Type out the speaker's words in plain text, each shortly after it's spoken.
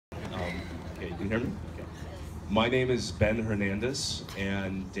Can you hear me? Okay. My name is Ben Hernandez,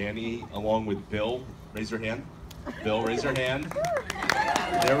 and Danny, along with Bill, raise your hand. Bill, raise your hand.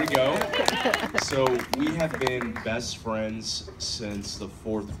 There we go. So we have been best friends since the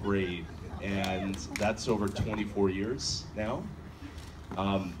 4th grade, and that's over 24 years now.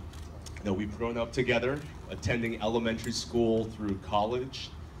 We've grown up together, attending elementary school through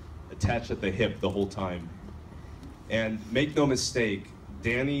college, attached at the hip the whole time. And make no mistake,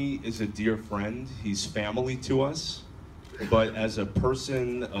 Danny is a dear friend. He's family to us. But as a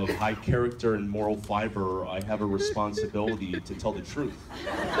person of high character and moral fiber, I have a responsibility to tell the truth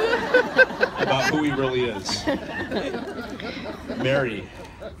about who he really is. Mary,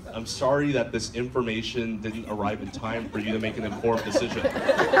 I'm sorry that this information didn't arrive in time for you to make an informed decision.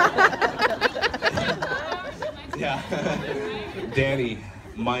 Yeah. Danny,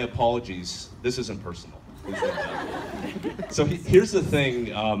 my apologies. This isn't personal. So here's the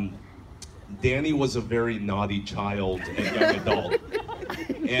thing. Danny was a very naughty child and young adult.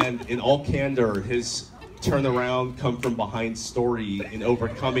 And in all candor, his turnaround, come from behind story in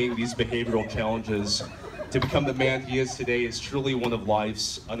overcoming these behavioral challenges to become the man he is today is truly one of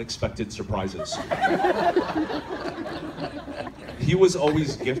life's unexpected surprises. He was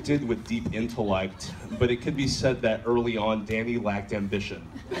always gifted with deep intellect, but it could be said that early on, Danny lacked ambition.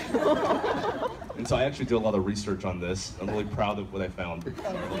 And so I actually did a lot of research on this. I'm really proud of what I found.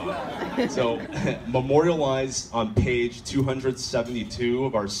 So, memorialized on page 272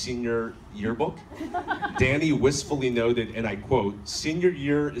 of our senior yearbook, Danny wistfully noted, and I quote, "Senior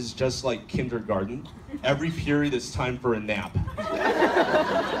year is just like kindergarten. Every period is time for a nap."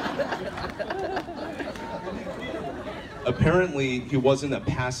 Apparently, he wasn't a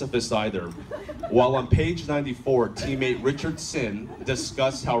pacifist either. While on page 94, teammate Richard Sin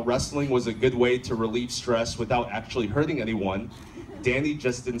discussed how wrestling was a good way to relieve stress without actually hurting anyone, Danny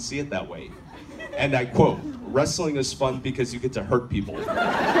just didn't see it that way. And I quote, "Wrestling is fun because you get to hurt people."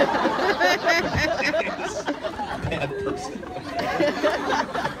 Bad person.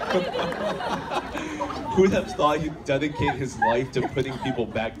 Who'd have thought he'd dedicate his life to putting people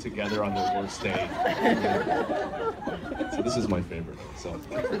back together on their worst day? So this is my favorite.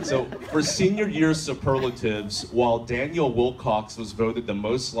 So for senior year superlatives, while Daniel Wilcox was voted the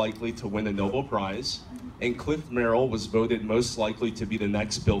most likely to win a Nobel Prize, and Cliff Merrill was voted most likely to be the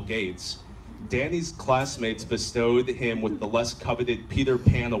next Bill Gates, Danny's classmates bestowed him with the less coveted Peter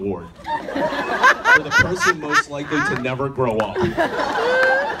Pan Award for the person most likely to never grow up.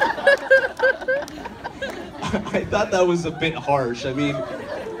 I thought that was a bit harsh. I mean,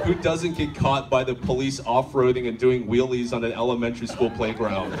 who doesn't get caught by the police off-roading and doing wheelies on an elementary school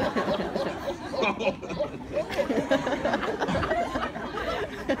playground?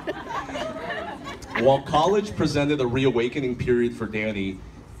 While college presented a reawakening period for Danny,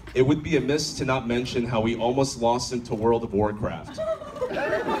 it would be amiss to not mention how he almost lost into World of Warcraft.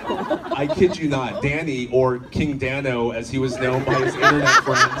 I kid you not, Danny, or King Dano as he was known by his internet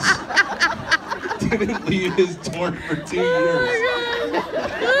friends, didn't leave his dorm for 2 years.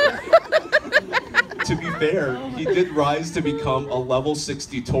 To be fair, he did rise to become a level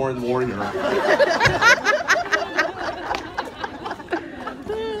 60 Tauren warrior.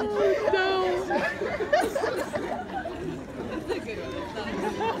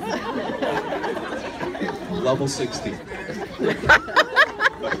 Level 60.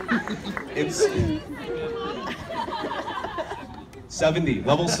 It's 70,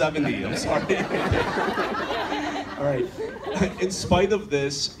 level 70, I'm sorry. All right. In spite of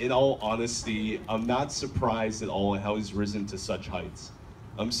this, in all honesty, I'm not surprised at all at how he's risen to such heights.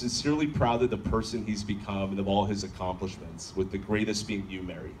 I'm sincerely proud of the person he's become and of all his accomplishments, with the greatest being you,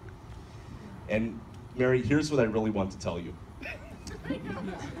 Mary. And Mary, here's what I really want to tell you.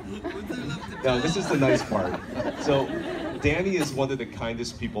 Now, this is the nice part. So, Danny is one of the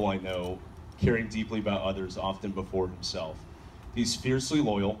kindest people I know, caring deeply about others, often before himself. He's fiercely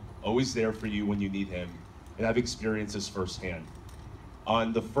loyal, always there for you when you need him, and I've experienced this firsthand.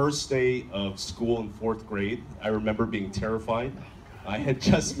 On the first day of school in 4th grade, I remember being terrified. I had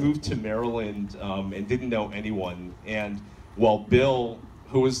just moved to Maryland and didn't know anyone, and while Bill,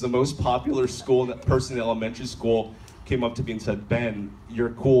 who was the most popular person in elementary school, came up to me and said, "Ben, you're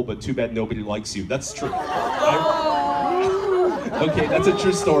cool, but too bad nobody likes you." That's true. Okay, that's a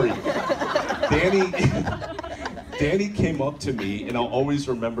true story. Danny came up to me, and I'll always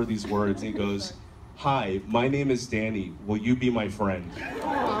remember these words, and he goes, "Hi, my name is Danny. Will you be my friend?"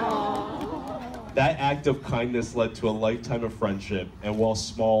 That act of kindness led to a lifetime of friendship, and while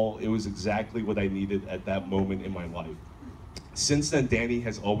small, it was exactly what I needed at that moment in my life. Since then, Danny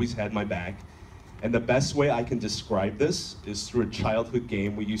has always had my back, And the best way I can describe this is through a childhood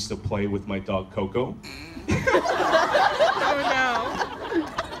game we used to play with my dog Coco. Oh no.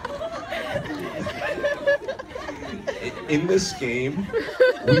 In this game,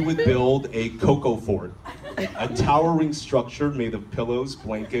 we would build a Coco fort, a towering structure made of pillows,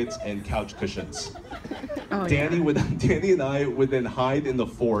 blankets, and couch cushions. Oh, Danny and I would then hide in the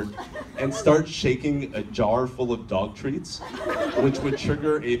fort and start shaking a jar full of dog treats, which would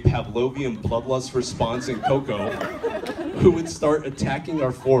trigger a Pavlovian bloodlust response in Coco, who would start attacking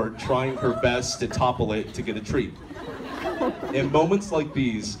our fort, trying her best to topple it to get a treat. In moments like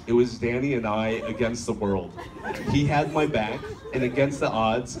these, it was Danny and I against the world. He had my back, and against the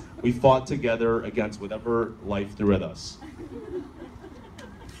odds, we fought together against whatever life threw at us.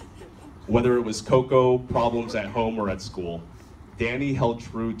 Whether it was Coco, problems at home or at school, Danny held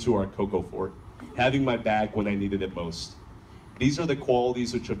true to our Coco fort, having my back when I needed it most. These are the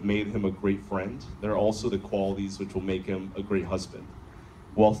qualities which have made him a great friend. They're also the qualities which will make him a great husband.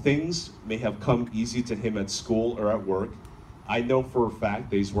 While things may have come easy to him at school or at work, I know for a fact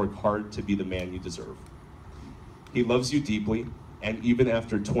that he's worked hard to be the man you deserve. He loves you deeply, and even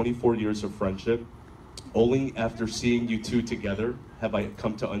after 24 years of friendship, only after seeing you two together have I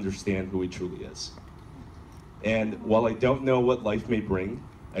come to understand who he truly is. And while I don't know what life may bring,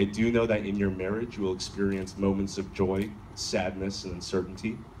 I do know that in your marriage you will experience moments of joy, sadness, and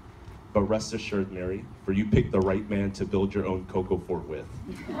uncertainty. But rest assured, Mary, for you picked the right man to build your own Coco fort with.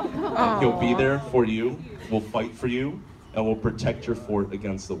 And he'll be there for you, will fight for you, and will protect your fort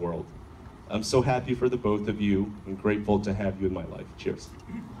against the world. I'm so happy for the both of you and grateful to have you in my life. Cheers.